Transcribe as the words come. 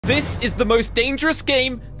This is the most dangerous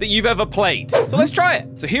game that you've ever played. So let's try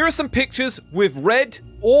it. So here are some pictures with red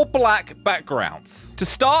or black backgrounds. To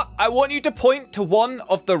start, I want you to point to one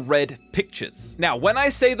of the red pictures. Now, when I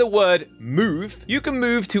say the word move, you can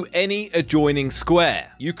move to any adjoining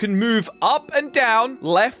square. You can move up and down,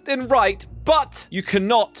 left and right, but you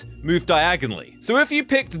cannot move diagonally. So if you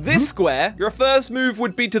picked this square, your first move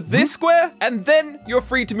would be to this square, and then you're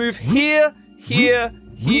free to move here, here,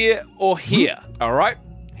 here, or here. All right,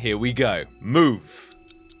 here we go. Move.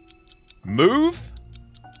 Move.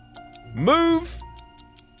 Move.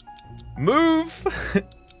 Move.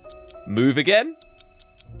 Move again.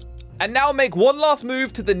 And now make one last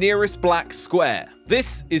move to the nearest black square.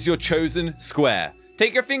 This is your chosen square.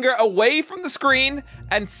 Take your finger away from the screen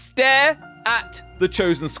and stare at the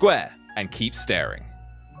chosen square. And keep staring.